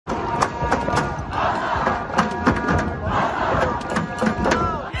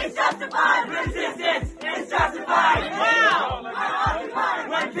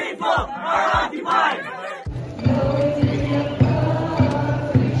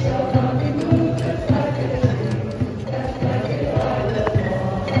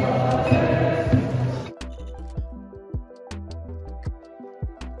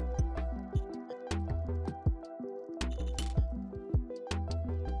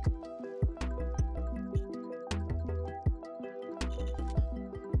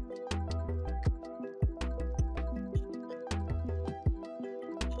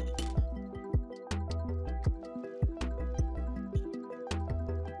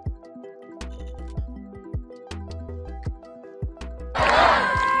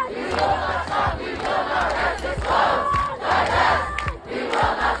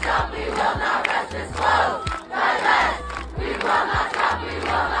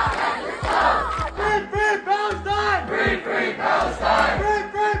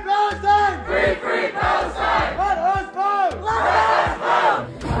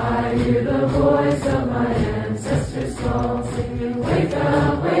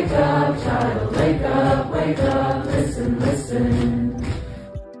wake up, child, wake up, listen, listen.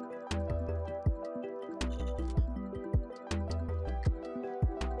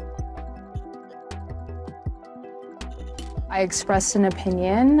 I expressed an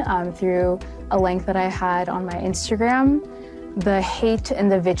opinion through a link that I had on my Instagram. The hate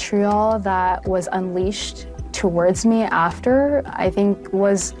and the vitriol that was unleashed towards me after, I think,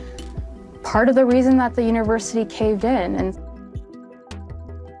 was part of the reason that the university caved in. And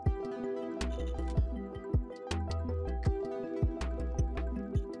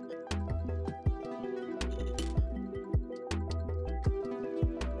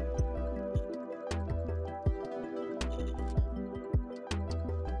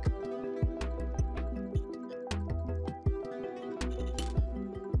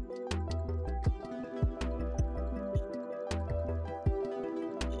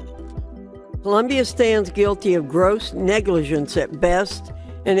Columbia stands guilty of gross negligence at best,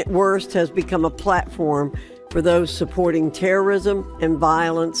 and at worst has become a platform for those supporting terrorism and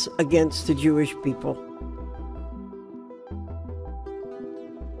violence against the Jewish people.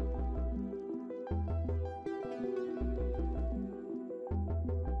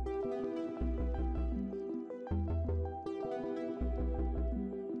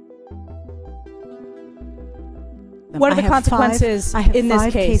 What are the consequences in this case? I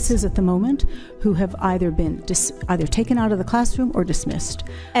have 5 cases at the moment who have either been either taken out of the classroom or dismissed.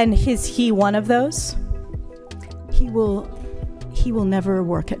 And is he one of those? He will never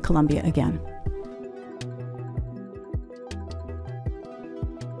work at Columbia again.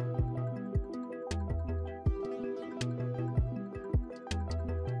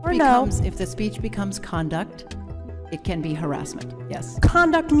 Or no? If the speech becomes conduct, it can be harassment, yes.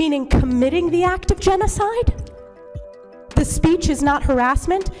 Conduct meaning committing the act of genocide? The speech is not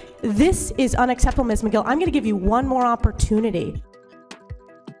harassment? This is unacceptable, Ms. McGill. I'm going to give you one more opportunity.